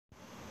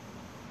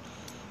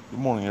Good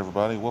morning,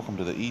 everybody. Welcome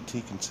to the ET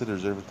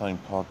Considers Everything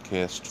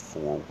podcast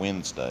for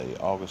Wednesday,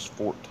 August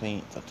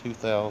 14th,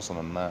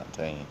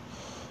 2019.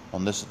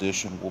 On this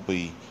edition, we'll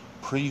be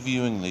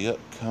previewing the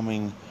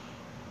upcoming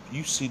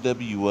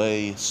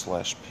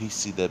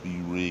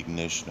UCWA/PCW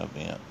reignition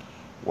event,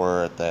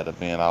 where at that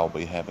event I'll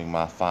be having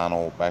my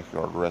final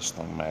backyard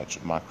wrestling match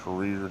of my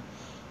career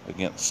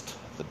against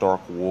the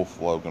Dark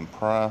Wolf Logan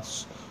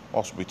Price.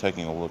 I'll also be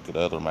taking a look at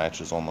other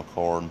matches on the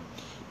card,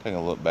 taking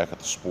a look back at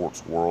the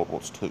sports world,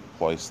 what's took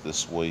place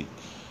this week,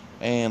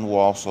 and we'll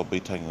also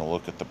be taking a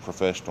look at the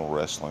professional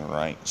wrestling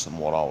ranks and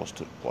what always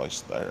took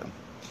place there.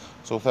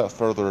 So without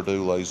further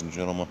ado, ladies and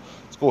gentlemen,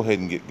 let's go ahead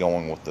and get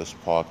going with this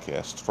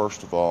podcast.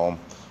 First of all,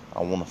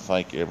 I want to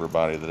thank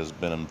everybody that has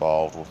been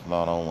involved with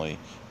not only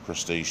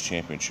Prestige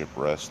Championship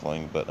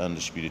Wrestling, but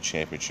Undisputed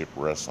Championship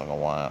Wrestling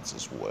Alliance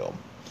as well.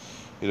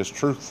 It has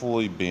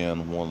truthfully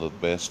been one of the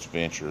best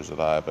ventures that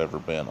I have ever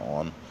been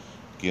on,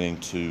 getting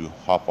to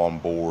hop on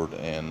board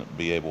and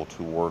be able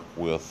to work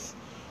with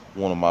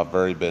one of my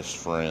very best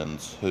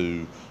friends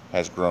who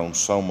has grown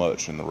so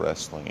much in the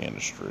wrestling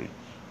industry,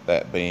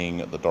 that being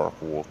the Dark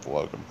Wolf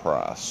Logan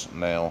Price.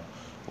 Now,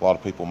 a lot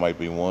of people may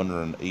be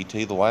wondering,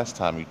 E.T., the last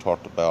time you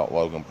talked about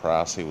Logan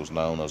Price, he was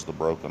known as the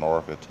Broken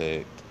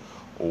Architect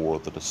or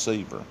the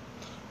Deceiver.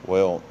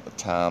 Well,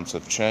 times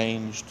have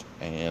changed,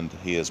 and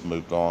he has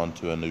moved on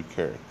to a new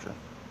character.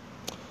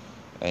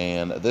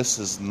 And this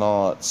is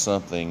not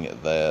something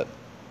that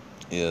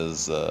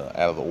is out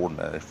of the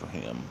ordinary for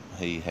him.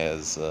 He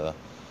has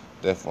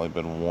definitely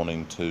been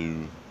wanting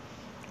to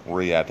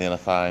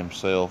re-identify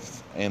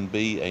himself and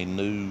be a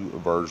new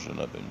version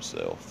of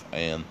himself.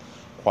 And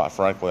quite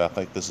frankly, I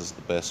think this is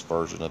the best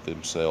version of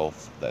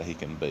himself that he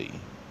can be.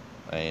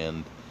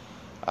 And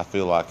I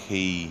feel like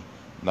he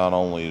not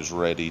only is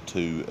ready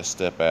to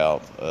step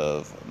out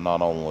of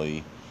not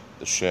only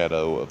the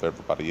shadow of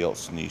everybody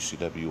else in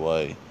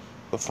UCWA,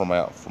 but from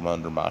out from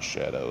under my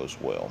shadow as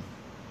well.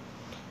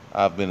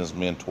 I've been his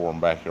mentor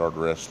in backyard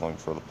wrestling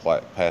for the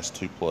past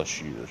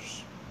 2+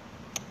 years.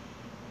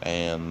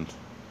 And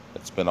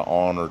it's been an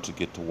honor to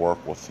get to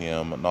work with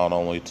him, not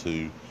only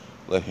to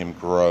let him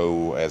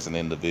grow as an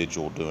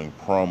individual doing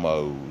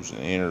promos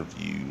and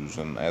interviews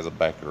and as a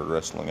backyard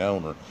wrestling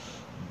owner,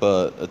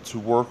 but to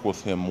work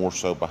with him more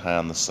so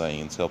behind the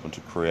scenes, helping to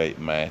create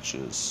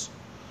matches.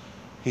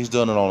 He's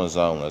done it on his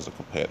own as a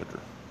competitor.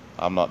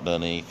 I've not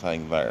done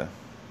anything there,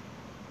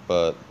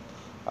 but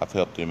I've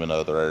helped him in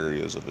other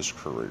areas of his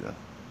career,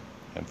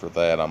 and for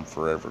that I'm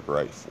forever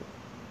grateful.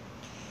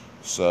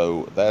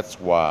 So that's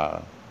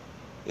why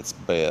it's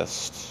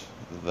best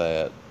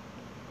that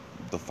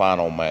the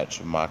final match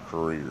of my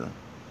career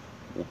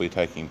will be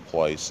taking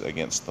place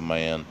against the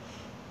man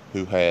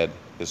who had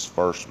his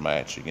first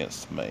match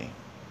against me.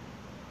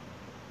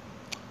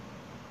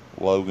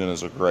 Logan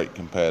is a great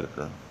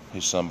competitor.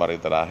 He's somebody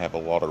that I have a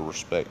lot of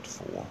respect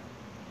for,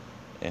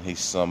 and he's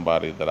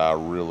somebody that I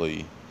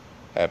really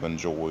have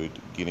enjoyed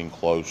getting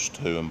close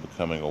to and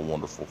becoming a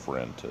wonderful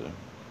friend to.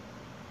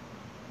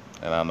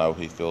 And I know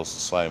he feels the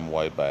same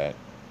way back.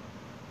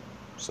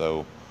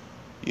 So,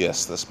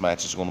 yes, this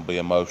match is going to be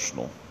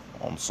emotional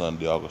on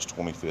Sunday, August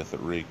 25th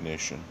at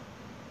Reignition.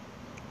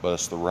 But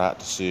it's the right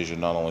decision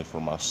not only for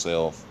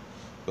myself,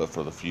 but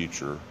for the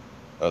future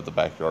of the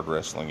backyard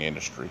wrestling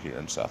industry here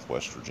in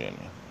Southwest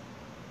Virginia.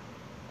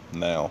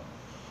 Now,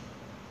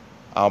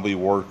 I'll be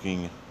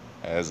working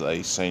as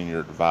a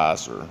senior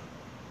advisor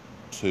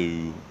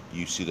to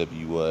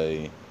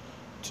UCWA,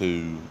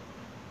 to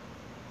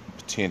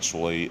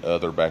potentially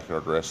other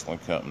backyard wrestling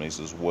companies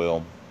as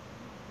well,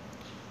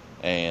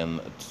 and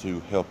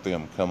to help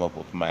them come up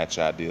with match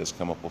ideas,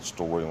 come up with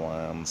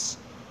storylines,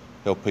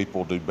 help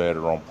people do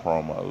better on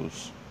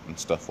promos and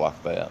stuff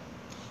like that,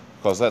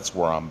 because that's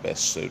where I'm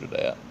best suited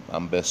at.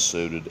 I'm best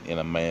suited in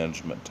a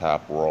management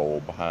type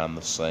role behind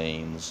the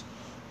scenes,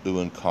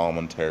 doing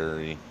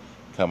commentary,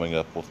 coming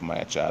up with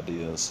match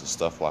ideas,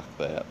 stuff like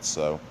that.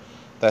 So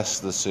that's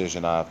the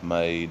decision I've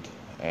made,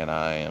 and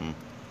I am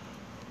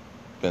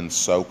been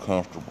so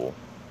comfortable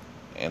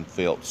and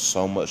felt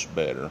so much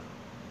better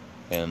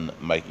in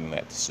making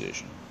that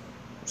decision.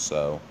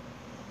 So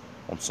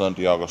on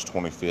Sunday, August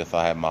 25th,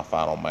 I have my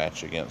final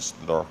match against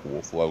the Dark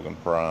Wolf Logan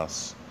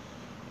Price,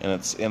 and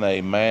it's in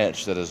a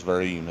match that is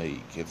very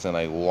unique. It's in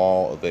a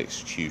law of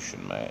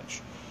execution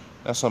match.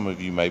 Now, some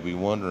of you may be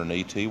wondering,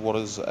 E.T., what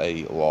is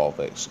a law of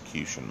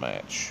execution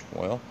match?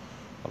 Well,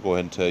 I'll go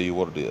ahead and tell you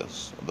what it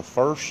is. The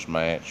first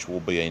match will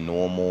be a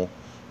normal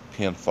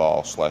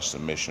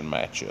pinfall/submission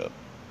matchup.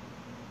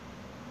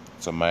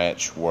 It's a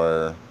match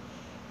where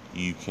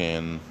you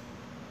can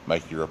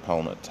make your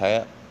opponent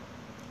tap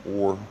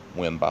or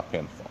win by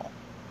pinfall.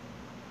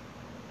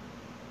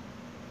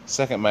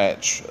 Second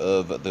match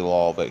of the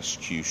law of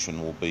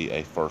execution will be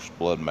a first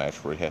blood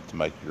match where you have to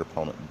make your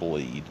opponent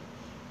bleed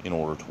in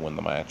order to win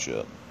the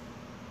matchup.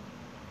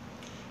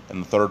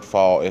 And the third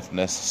fall, if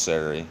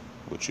necessary,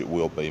 which it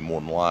will be more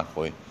than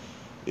likely,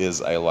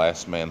 is a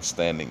last man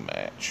standing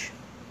match.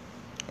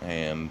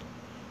 And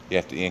you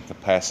have to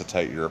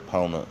incapacitate your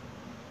opponent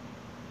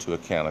to a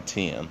count of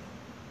 10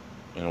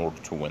 in order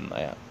to win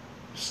that.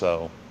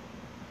 So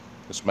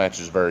this match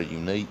is very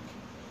unique.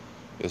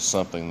 It's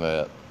something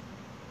that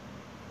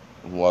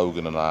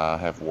Logan and I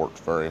have worked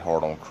very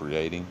hard on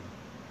creating,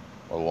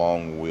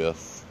 along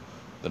with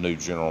the new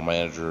general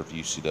manager of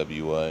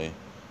UCWA,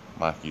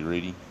 Mikey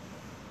Reedy,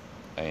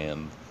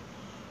 and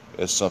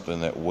it's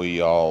something that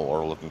we all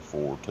are looking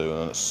forward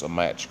to, and it's a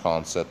match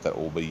concept that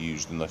will be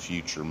used in the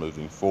future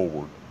moving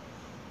forward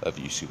of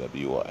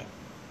UCWA.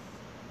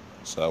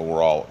 So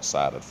we're all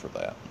excited for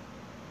that.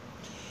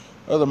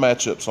 Other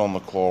matchups on the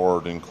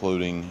card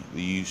including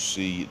the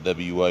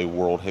UCWA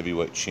World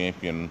Heavyweight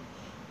Champion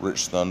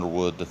Rich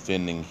Thunderwood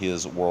defending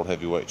his World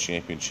Heavyweight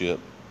Championship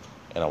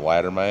in a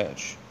ladder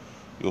match.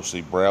 You'll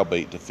see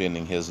Browbeat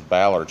defending his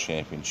Valor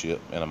Championship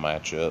in a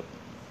matchup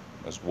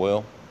as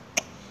well.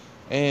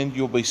 And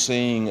you'll be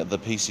seeing the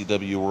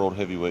PCW World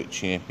Heavyweight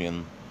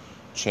Champion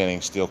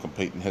Channing Steele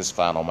compete in his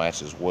final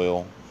match as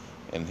well.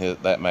 And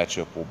that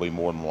matchup will be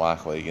more than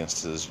likely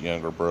against his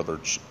younger brother,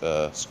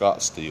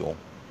 Scott Steele.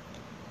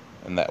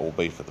 And that will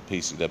be for the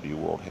PCW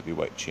World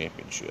Heavyweight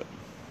Championship.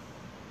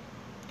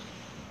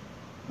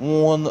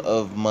 One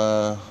of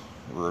my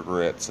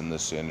regrets in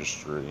this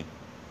industry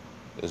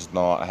is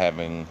not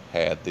having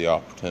had the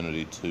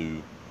opportunity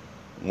to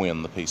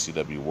win the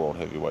PCW World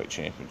Heavyweight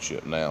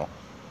Championship. Now,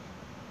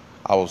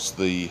 I was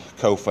the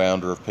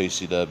co-founder of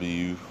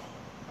PCW.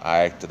 I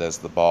acted as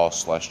the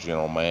boss /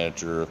 general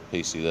manager of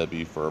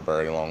PCW for a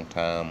very long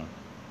time,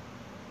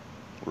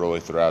 really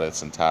throughout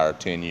its entire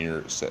tenure,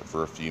 except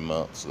for a few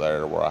months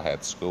there where I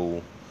had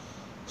school.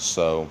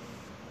 So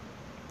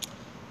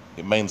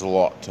it means a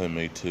lot to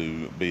me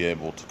to be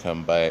able to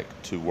come back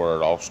to where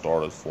it all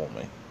started for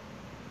me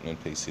in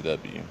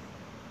PCW.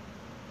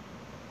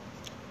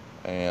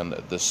 And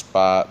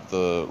despite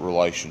the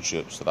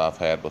relationships that I've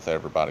had with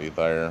everybody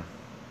there,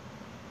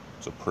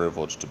 it's a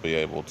privilege to be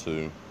able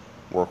to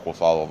work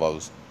with all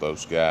of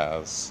those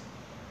guys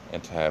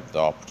and to have the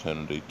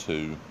opportunity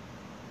to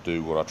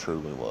do what I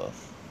truly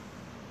love.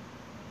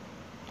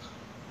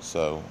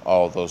 So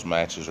all of those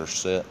matches are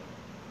set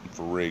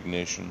for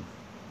reignition.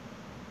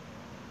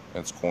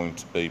 It's going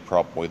to be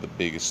probably the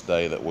biggest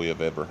day that we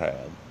have ever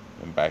had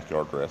in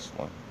backyard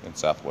wrestling in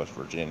Southwest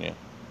Virginia.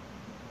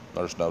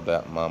 There's no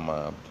doubt in my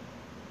mind.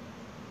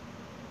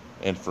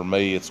 And for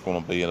me, it's going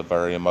to be a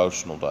very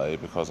emotional day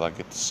because I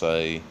get to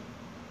say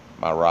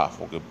my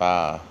rightful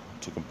goodbye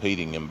to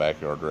competing in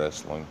backyard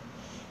wrestling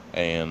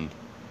and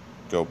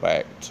go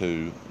back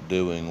to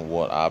doing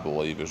what I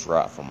believe is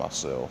right for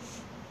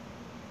myself.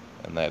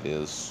 And that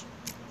is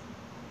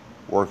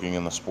working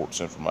in the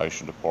sports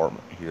information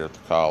department here at the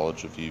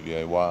College of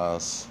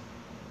UVA-Wise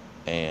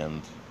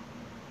and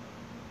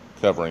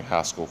covering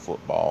high school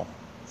football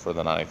for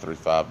the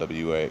 93.5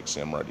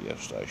 WAXM radio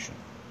station.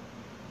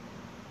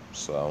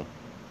 So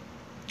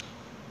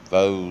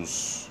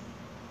those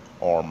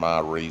are my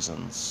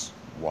reasons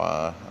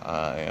why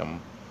I am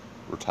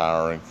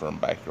retiring from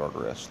backyard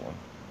wrestling.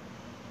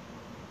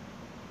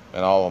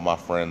 And all of my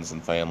friends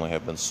and family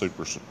have been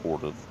super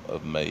supportive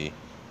of me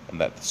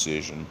and that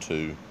decision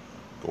to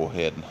go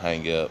ahead and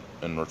hang up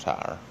and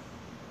retire.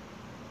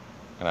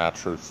 And I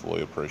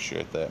truthfully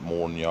appreciate that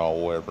more than y'all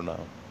will ever know.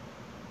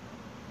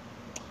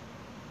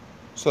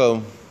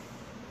 So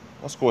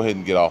let's go ahead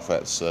and get off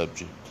that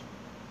subject.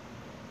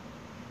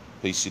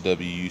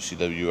 PCW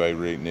UCWA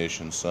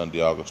reignition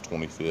Sunday, August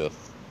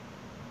 25th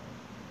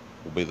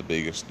will be the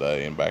biggest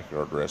day in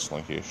backyard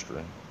wrestling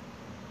history.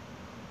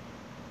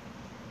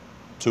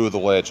 Two of the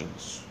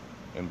legends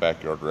in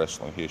backyard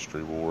wrestling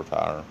history will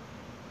retire.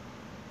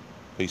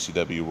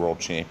 PCW World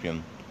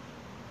Champion,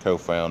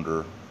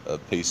 co-founder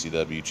of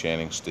PCW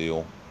Channing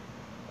Steele,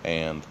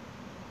 and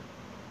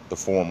the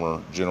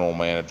former general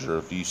manager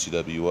of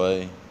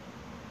UCWA,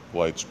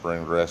 Blade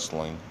Spring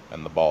Wrestling,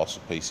 and the boss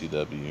of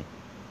PCW,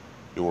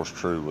 yours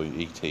truly,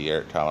 E.T.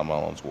 Eric Tyler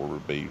Mullins, will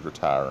be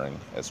retiring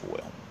as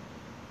well.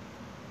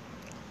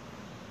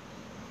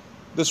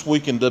 This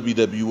week in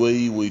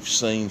WWE, we've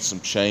seen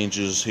some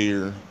changes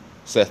here.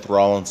 Seth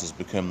Rollins has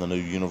become the new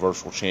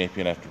Universal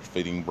Champion after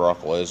defeating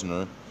Brock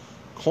Lesnar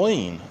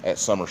clean at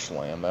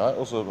SummerSlam. Now, that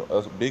was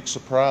a big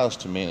surprise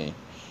to many,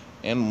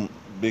 and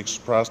big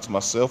surprise to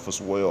myself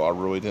as well. I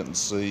really didn't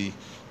see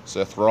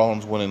Seth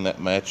Rollins winning that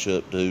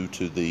matchup due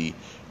to the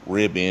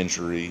rib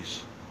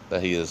injuries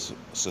that he has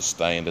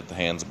sustained at the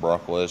hands of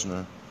Brock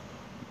Lesnar.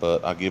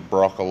 But I give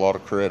Brock a lot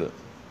of credit.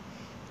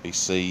 He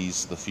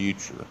sees the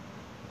future.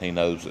 He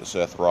knows that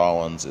Seth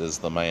Rollins is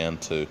the man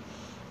to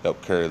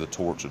help carry the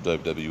torch of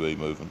WWE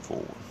moving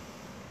forward.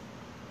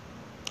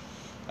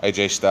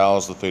 AJ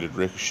Styles defeated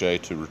Ricochet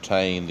to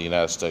retain the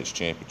United States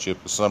Championship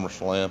at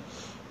SummerSlam.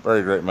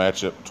 Very great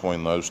matchup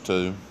between those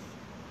two,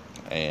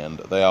 and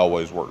they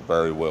always work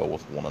very well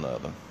with one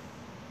another.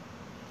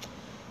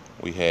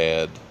 We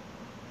had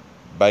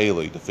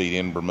Bayley defeat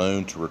Ember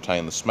Moon to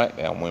retain the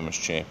SmackDown Women's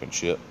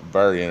Championship.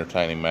 Very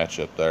entertaining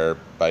matchup there.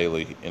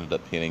 Bayley ended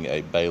up hitting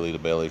a Bayley to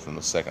belly from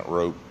the second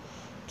rope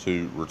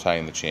to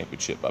retain the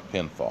championship by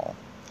pinfall.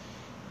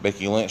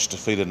 Becky Lynch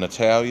defeated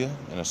Natalya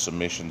in a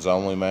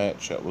submissions-only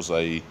match. That was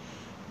a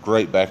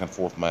great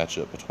back-and-forth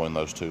matchup between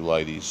those two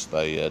ladies.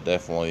 They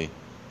definitely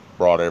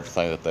brought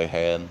everything that they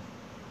had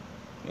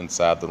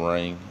inside the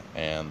ring,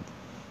 and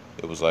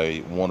it was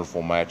a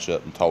wonderful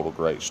matchup and told a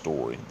great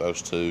story.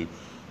 Those two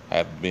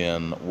have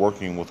been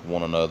working with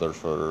one another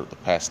for the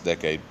past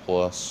decade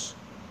plus,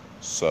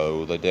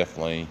 so they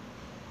definitely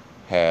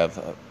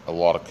have a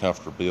lot of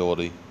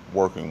comfortability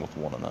working with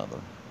one another,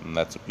 and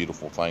that's a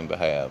beautiful thing to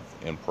have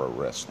in pro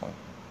wrestling.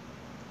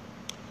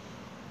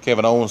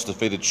 Kevin Owens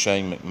defeated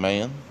Shane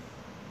McMahon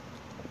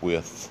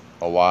with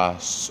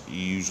Elias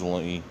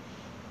usually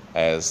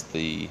as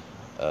the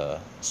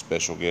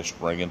special guest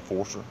ring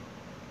enforcer,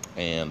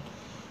 and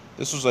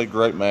this was a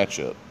great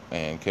matchup,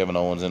 and Kevin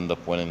Owens ended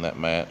up winning that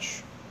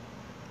match.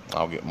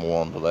 I'll get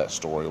more onto that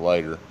story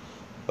later,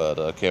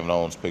 but Kevin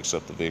Owens picks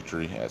up the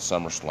victory at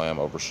SummerSlam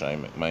over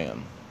Shane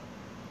McMahon.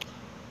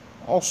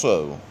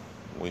 Also,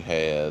 we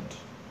had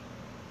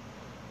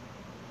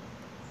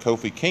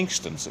Kofi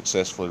Kingston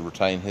successfully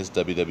retain his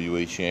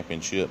WWE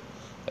Championship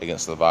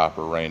against the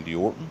Viper Randy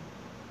Orton.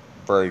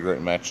 Very great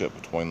matchup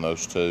between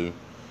those two.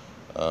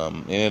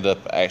 It ended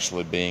up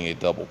actually being a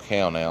double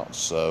count out,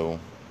 so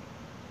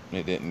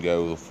it didn't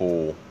go the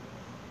full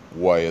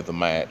way of the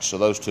match. So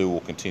those two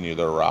will continue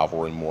their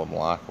rivalry more than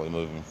likely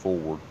moving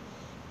forward.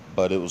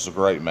 But it was a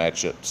great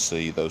matchup to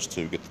see those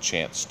two get the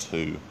chance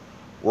to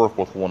work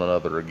with one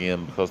another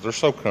again, because they're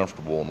so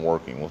comfortable in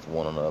working with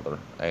one another.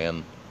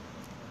 And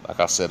like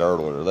I said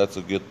earlier, that's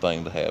a good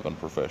thing to have in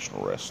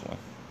professional wrestling.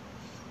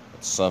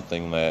 It's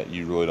something that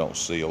you really don't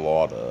see a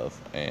lot of,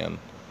 and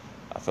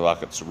I feel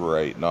like it's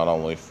great not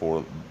only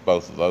for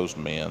both of those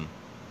men,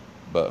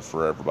 but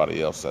for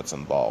everybody else that's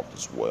involved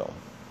as well.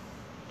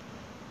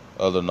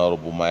 Other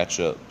notable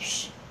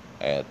matchups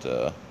at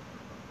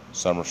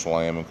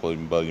SummerSlam,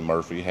 including Buddy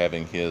Murphy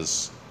having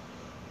his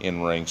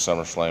in-ring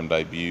SummerSlam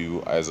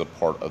debut as a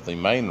part of the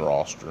main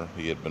roster.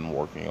 He had been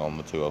working on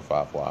the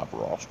 205 Live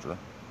roster,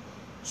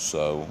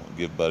 so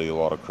give Buddy a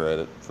lot of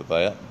credit for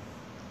that.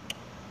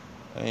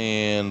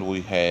 And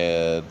we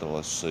had,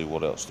 let's see,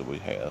 what else did we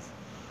have?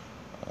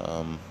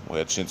 We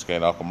had Shinsuke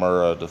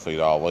Nakamura defeat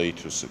Ali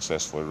to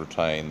successfully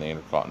retain the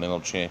Intercontinental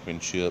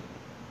Championship.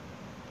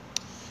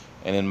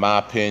 And in my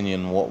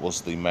opinion, what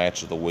was the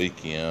match of the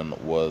weekend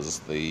was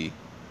the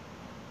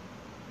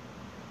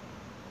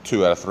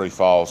 2 out of 3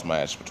 falls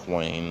match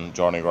between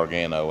Johnny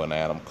Gargano and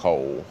Adam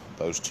Cole.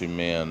 Those two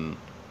men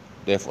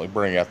definitely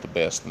bring out the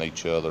best in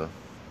each other,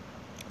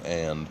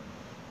 and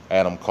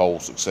Adam Cole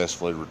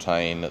successfully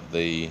retained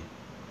the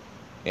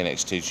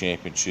NXT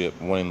Championship,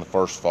 winning the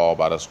first fall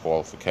by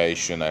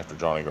disqualification after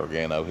Johnny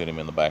Gargano hit him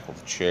in the back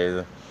with a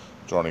chair.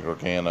 Johnny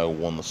Gargano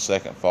won the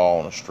second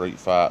fall in a street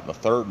fight, and the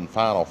third and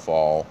final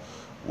fall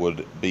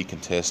would be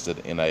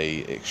contested in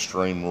a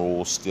Extreme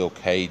Rules steel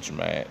cage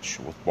match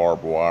with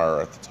barbed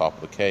wire at the top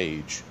of the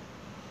cage.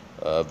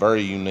 A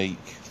very unique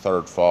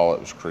third fall.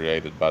 It was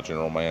created by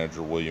General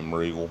Manager William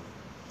Regal,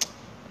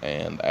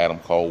 and Adam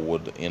Cole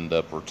would end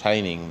up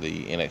retaining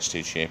the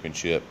NXT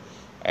Championship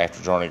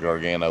after Johnny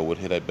Gargano would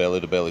hit a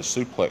belly-to-belly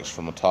suplex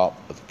from the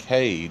top of the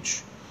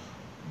cage,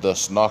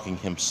 thus knocking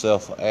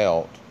himself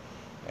out,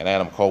 and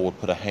Adam Cole would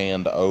put a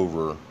hand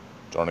over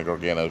Johnny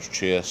Gargano's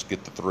chest,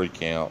 get the 3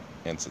 count,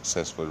 and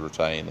successfully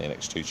retain the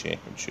NXT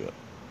Championship.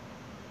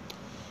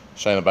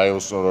 Shayna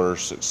Baszler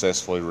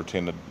successfully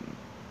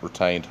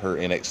retained her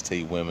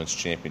NXT Women's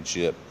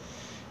Championship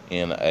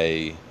in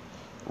a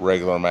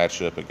regular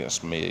matchup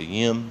against Mia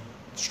Yim.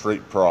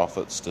 Street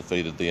Profits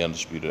defeated the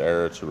Undisputed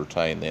Era to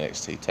retain the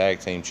NXT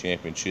Tag Team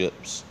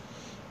Championships.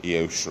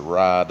 Io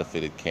Shirai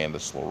defeated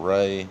Candice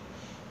LeRae,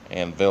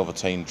 and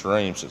Velveteen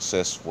Dream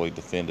successfully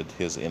defended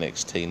his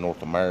NXT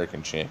North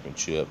American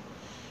Championship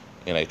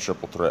in a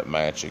triple threat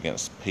match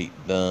against Pete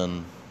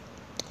Dunne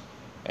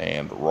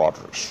and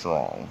Roderick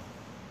Strong.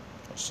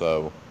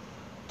 So,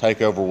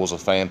 TakeOver was a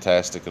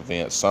fantastic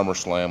event.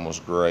 SummerSlam was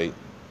great.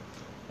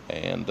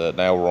 And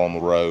now we're on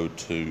the road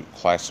to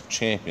Clash of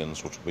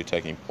Champions, which will be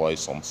taking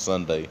place on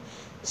Sunday,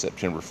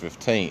 September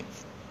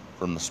 15th,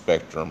 from the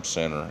Spectrum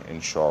Center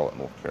in Charlotte,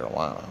 North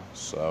Carolina.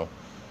 So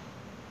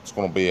it's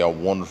going to be a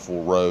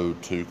wonderful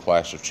road to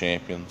Clash of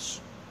Champions.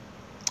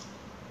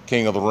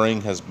 King of the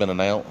Ring has been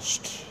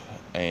announced,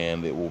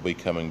 and it will be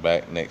coming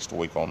back next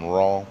week on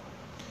Raw.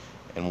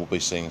 And we'll be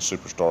seeing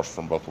superstars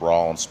from both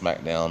Raw and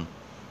SmackDown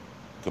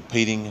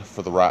competing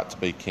for the right to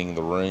be King of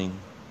the Ring.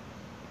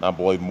 I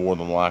believe more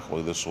than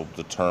likely this will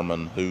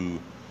determine who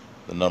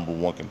the number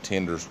 1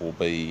 contenders will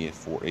be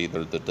for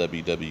either the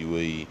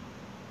WWE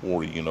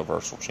or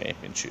Universal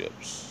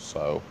Championships.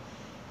 So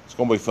it's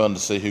going to be fun to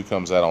see who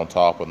comes out on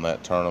top in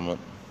that tournament.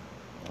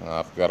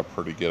 I've got a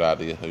pretty good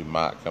idea who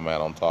might come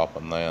out on top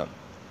in that,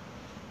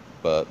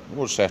 but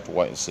we'll just have to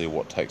wait and see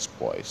what takes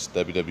place.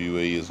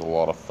 WWE is a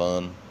lot of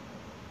fun.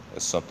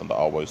 It's something to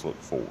always look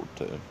forward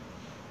to,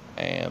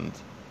 and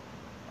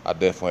I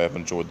definitely have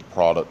enjoyed the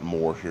product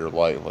more here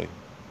lately.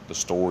 The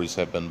stories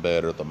have been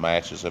better. The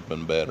matches have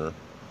been better.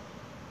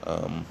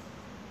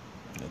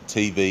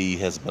 TV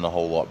has been a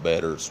whole lot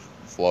better. It's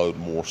flowed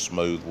more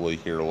smoothly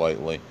here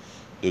lately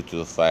due to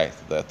the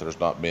fact that there's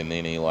not been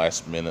any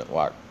last minute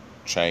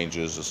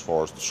changes as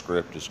far as the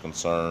script is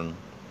concerned.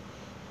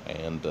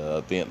 And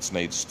and Vince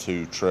needs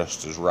to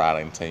trust his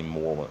writing team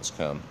more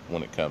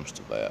when it comes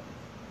to that.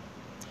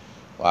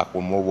 Like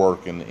when we're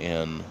working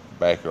in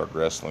backyard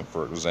wrestling,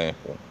 for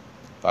example,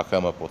 if I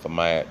come up with a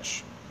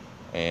match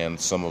and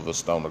some of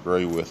us don't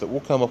agree with it,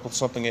 we'll come up with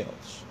something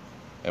else,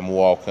 and we'll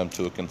all come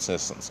to a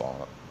consensus on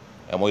it,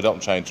 and we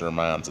don't change our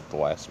minds at the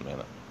last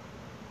minute.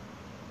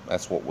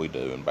 That's what we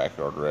do in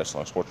backyard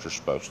wrestling. It's what you're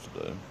supposed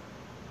to do.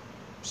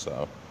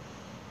 So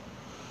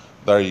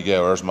there you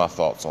go. There's my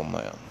thoughts on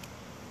that.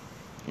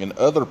 In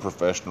other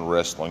professional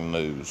wrestling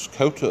news,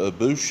 Kota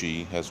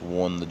Ibushi has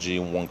won the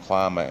G1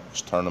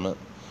 Climax tournament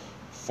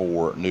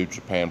for New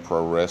Japan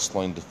Pro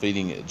Wrestling,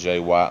 defeating Jay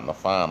White in the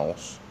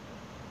finals.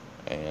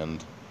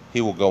 And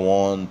he will go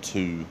on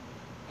to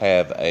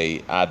have a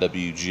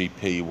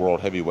IWGP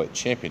World Heavyweight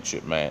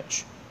Championship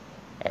match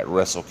at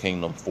Wrestle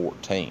Kingdom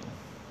 14.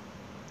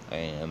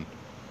 And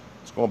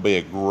it's going to be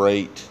a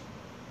great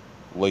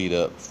lead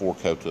up for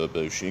Kota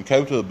Ibushi. And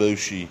Kota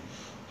Ibushi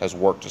has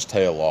worked his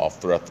tail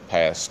off throughout the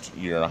past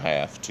year and a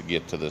half to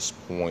get to this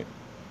point.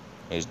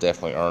 He's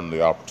definitely earned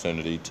the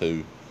opportunity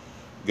to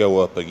go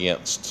up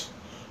against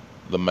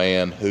the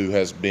man who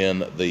has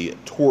been the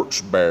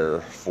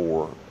torchbearer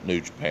for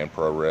New Japan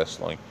Pro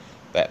Wrestling,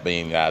 that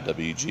being the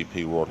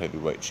IWGP World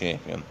Heavyweight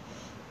Champion,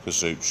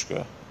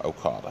 Kazuchika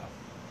Okada.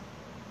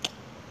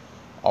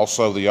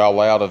 Also, the All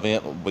Out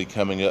event will be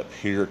coming up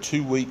here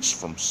 2 weeks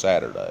from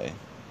Saturday,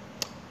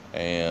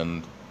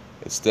 and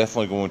it's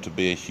definitely going to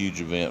be a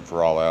huge event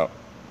for All Out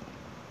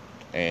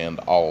and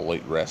All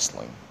Elite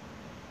Wrestling.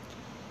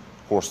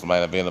 Of course, the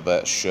main event of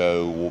that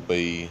show will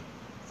be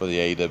for the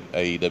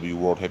AEW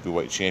World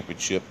Heavyweight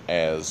Championship,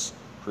 as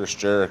Chris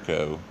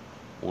Jericho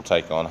will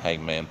take on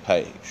Hangman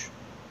Page.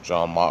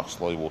 Jon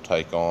Moxley will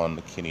take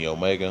on Kenny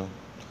Omega.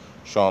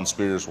 Shawn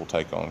Spears will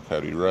take on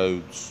Cody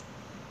Rhodes.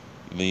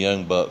 The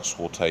Young Bucks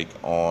will take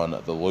on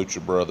the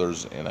Lucha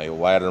Brothers in a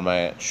ladder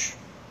match,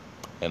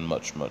 and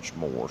much, much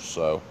more.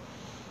 So,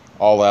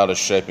 All Out is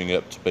shaping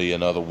up to be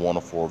another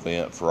wonderful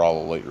event for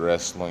All Elite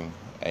Wrestling,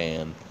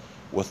 and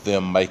with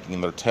them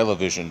making their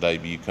television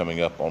debut coming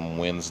up on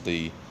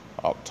Wednesday,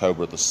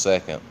 October the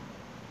 2nd,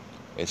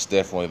 it's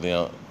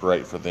definitely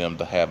great for them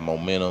to have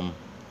momentum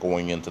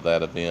going into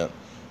that event,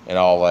 and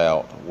All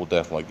Out will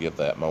definitely give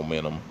that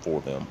momentum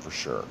for them for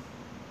sure.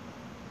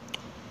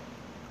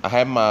 I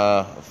have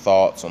my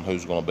thoughts on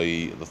who's going to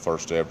be the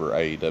first ever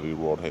AEW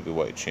World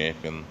Heavyweight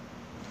Champion,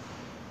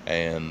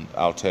 and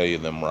I'll tell you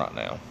them right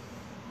now.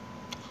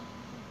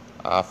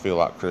 I feel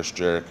like Chris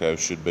Jericho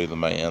should be the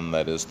man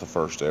that is the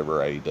first ever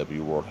AEW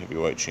World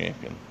Heavyweight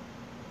Champion,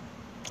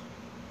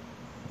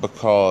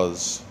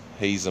 because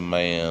he's a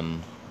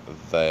man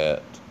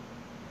that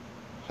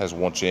has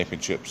won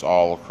championships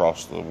all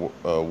across the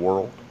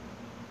world,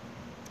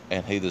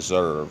 and he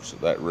deserves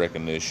that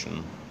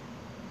recognition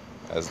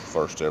as the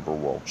first ever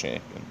world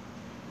champion.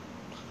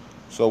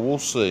 So we'll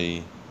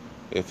see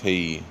if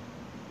he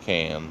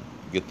can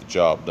get the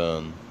job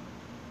done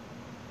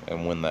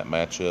and win that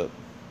matchup.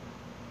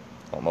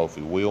 I don't know if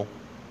he will,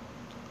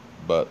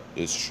 but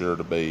it's sure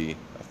to be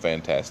a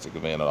fantastic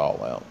event at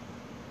All Out.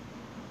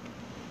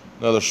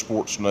 In other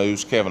sports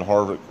news, Kevin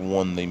Harvick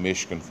won the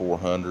Michigan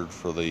 400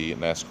 for the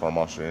NASCAR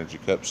Monster Energy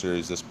Cup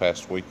Series this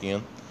past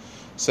weekend.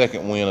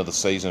 Second win of the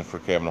season for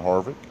Kevin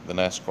Harvick. The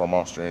NASCAR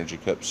Monster Energy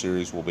Cup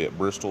Series will be at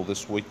Bristol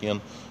this weekend,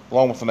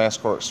 along with the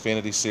NASCAR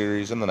Xfinity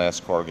Series and the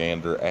NASCAR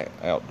Gander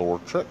Outdoor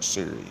Truck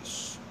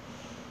Series.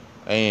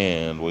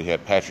 And we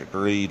had Patrick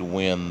Reed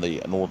win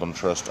the Northern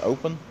Trust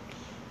Open.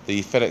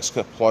 The FedEx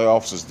Cup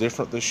Playoffs is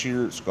different this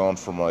year. It's gone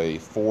from a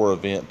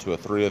 4-event to a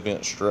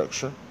 3-event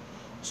structure.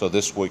 So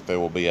this week they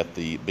will be at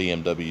the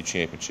BMW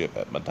Championship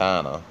at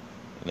Medina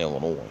in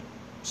Illinois.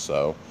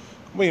 So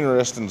it'll be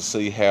interesting to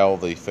see how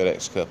the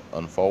FedEx Cup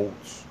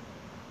unfolds,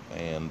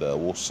 and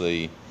we'll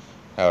see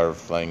how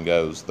everything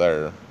goes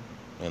there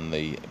in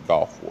the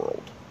golf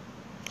world.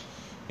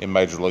 In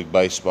Major League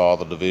Baseball,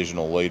 the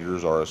divisional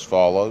leaders are as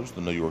follows: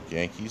 the New York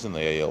Yankees in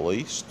the AL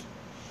East.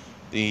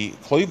 The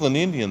Cleveland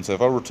Indians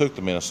have overtook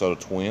the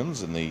Minnesota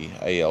Twins in the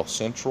AL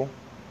Central,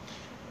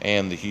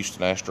 and the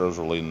Houston Astros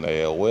are leading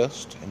the AL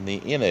West. In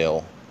the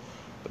NL,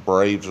 the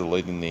Braves are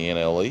leading the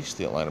NL East,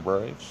 the Atlanta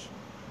Braves.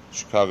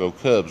 Chicago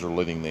Cubs are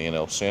leading the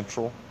NL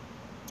Central,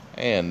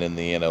 and in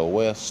the NL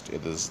West,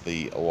 it is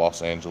the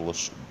Los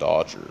Angeles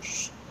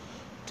Dodgers.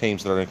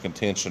 Teams that are in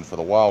contention for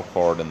the wild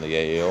card in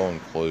the AL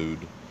include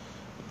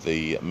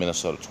the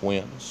Minnesota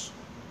Twins,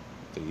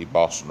 the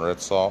Boston Red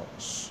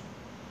Sox,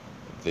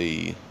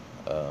 the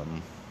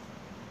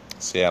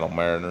Seattle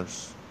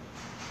Mariners,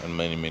 and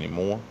many, many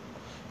more.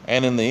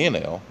 And in the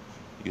NL,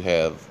 you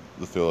have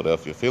the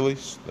Philadelphia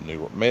Phillies, the New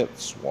York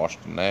Mets,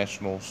 Washington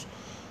Nationals,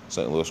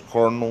 St. Louis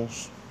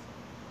Cardinals,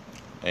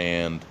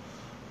 and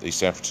the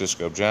San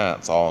Francisco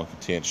Giants, all in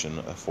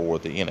contention for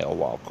the NL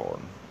wild card.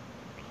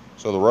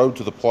 So the road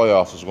to the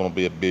playoffs is going to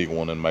be a big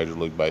one in Major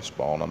League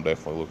Baseball, and I'm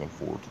definitely looking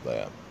forward to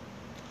that.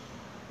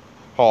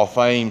 Hall of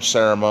Fame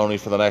ceremony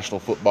for the National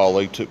Football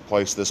League took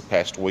place this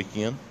past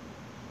weekend,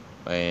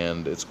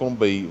 and it's going to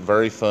be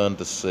very fun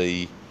to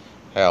see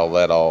how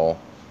that all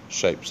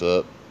shapes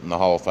up. In the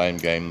Hall of Fame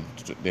game,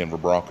 the Denver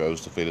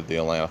Broncos defeated the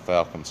Atlanta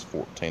Falcons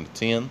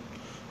 14-10.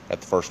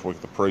 At the first week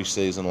of the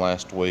preseason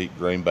last week,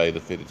 Green Bay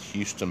defeated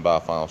Houston by a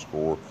final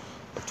score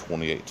of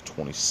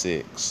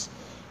 28-26.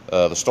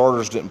 The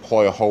starters didn't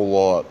play a whole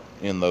lot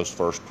in those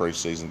first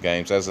preseason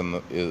games, as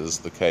is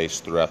the case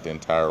throughout the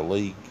entire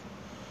league.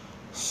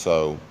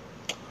 So,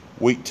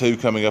 week 2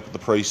 coming up at the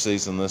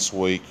preseason this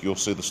week, you'll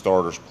see the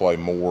starters play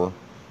more.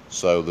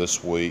 So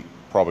this week,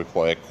 probably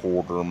play a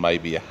quarter,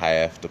 maybe a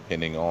half,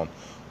 depending on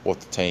what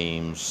the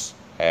teams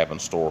have in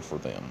store for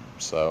them.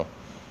 So,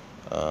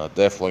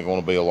 definitely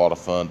going to be a lot of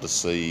fun to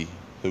see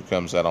who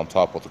comes out on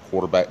top with the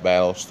quarterback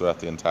battles throughout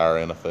the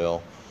entire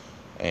NFL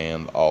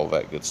and all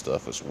that good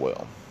stuff as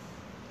well.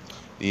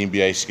 The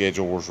NBA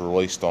schedule was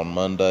released on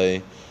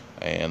Monday,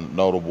 and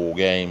notable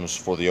games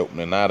for the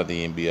opening night of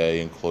the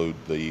NBA include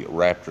the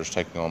Raptors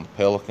taking on the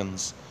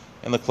Pelicans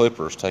and the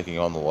Clippers taking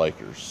on the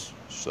Lakers.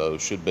 So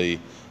it should be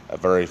a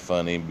very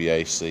fun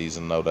NBA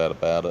season, no doubt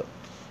about it.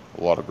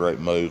 A lot of great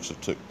moves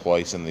have took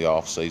place in the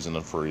offseason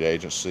and free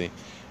agency,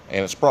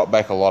 and it's brought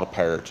back a lot of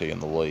parity in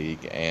the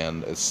league,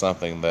 and it's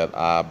something that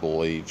I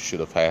believe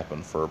should have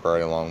happened for a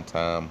very long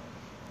time.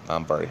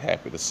 I'm very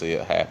happy to see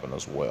it happen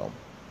as well.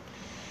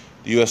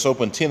 The U.S.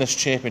 Open Tennis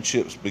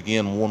Championships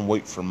begin 1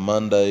 week from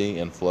Monday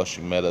in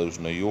Flushing Meadows,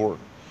 New York,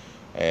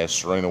 as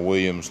Serena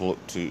Williams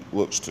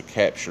looks to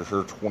capture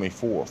her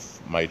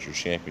 24th major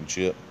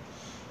championship,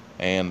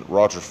 and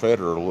Roger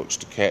Federer looks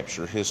to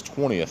capture his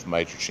 20th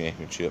major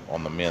championship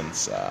on the men's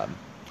side.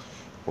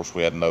 Of course,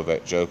 we had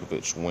Novak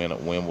Djokovic win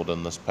at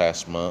Wimbledon this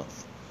past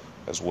month,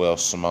 as well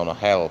as Simona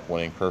Halep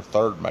winning her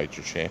 3rd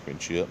major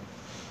championship.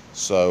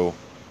 So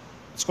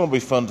it's going to be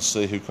fun to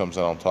see who comes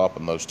out on top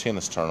in those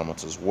tennis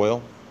tournaments as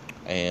well.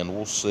 And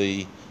we'll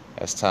see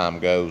as time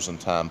goes and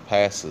time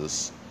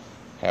passes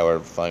how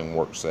everything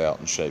works out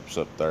and shapes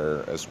up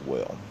there as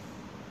well.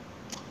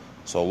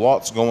 So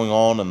lots going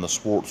on in the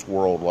sports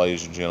world,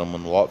 ladies and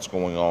gentlemen. Lots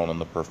going on in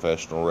the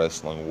professional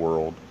wrestling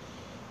world,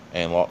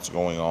 and lots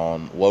going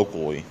on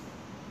locally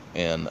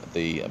in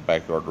the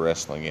backyard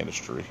wrestling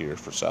industry here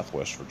for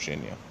Southwest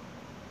Virginia.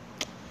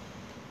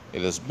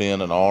 It has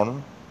been an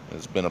honor. It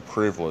has been a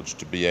privilege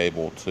to be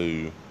able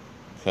to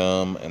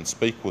come and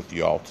speak with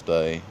y'all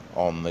today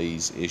on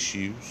these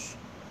issues.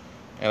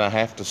 And I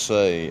have to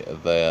say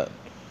that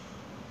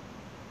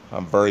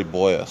I'm very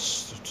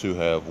blessed to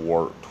have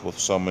worked with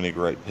so many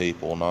great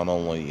people, not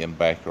only in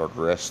backyard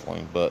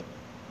wrestling, but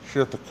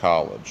here at the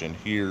college and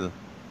here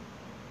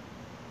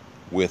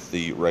with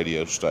the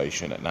radio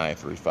station at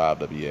 93.5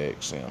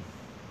 WAXM.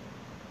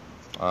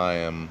 I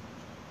am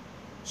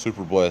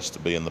super blessed to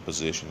be in the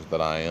positions that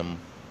I am.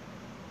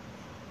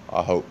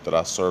 I hope that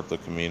I serve the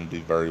community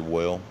very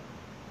well.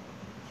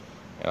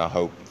 And I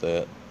hope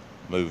that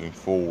moving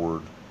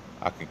forward,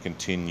 I can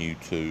continue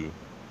to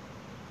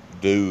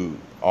do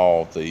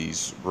all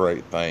these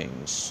great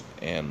things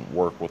and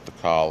work with the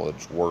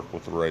college, work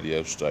with the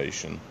radio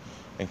station,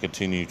 and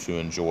continue to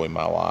enjoy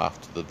my life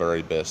to the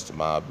very best of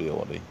my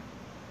ability.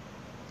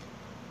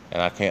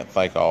 And I can't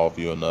thank all of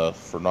you enough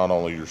for not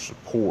only your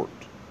support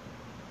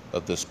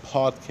of this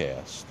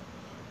podcast,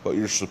 but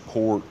your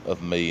support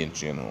of me in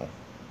general.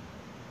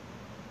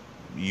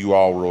 You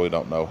all really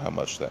don't know how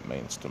much that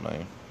means to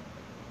me.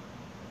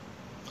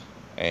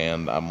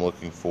 And I'm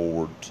looking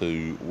forward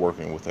to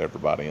working with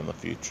everybody in the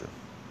future.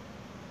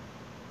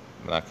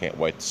 And I can't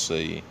wait to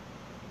see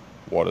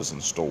what is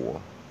in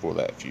store for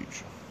that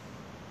future.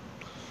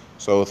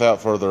 So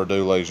without further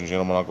ado, ladies and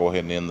gentlemen, I'll go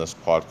ahead and end this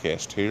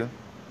podcast here.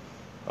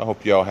 I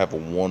hope y'all have a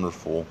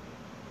wonderful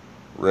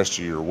rest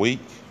of your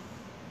week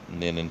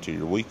and then into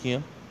your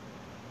weekend.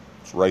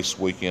 It's race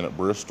weekend at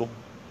Bristol.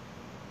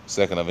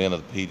 Second event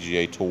of the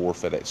PGA Tour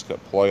FedEx Cup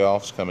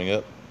playoffs coming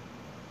up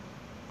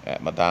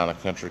at Medina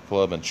Country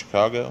Club in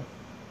Chicago.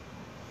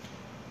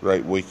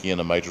 Great weekend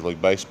of Major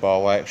League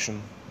Baseball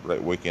action.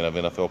 Great weekend of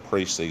NFL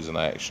preseason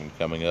action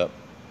coming up.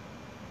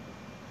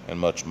 And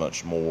much,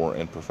 much more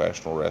in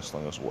professional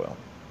wrestling as well.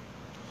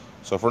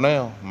 So for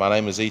now, my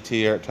name is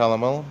E.T. Eric Tyler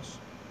Mullins,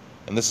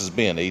 and this has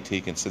been E.T.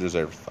 Considers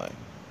Everything.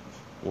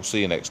 We'll see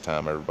you next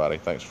time, everybody.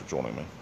 Thanks for joining me.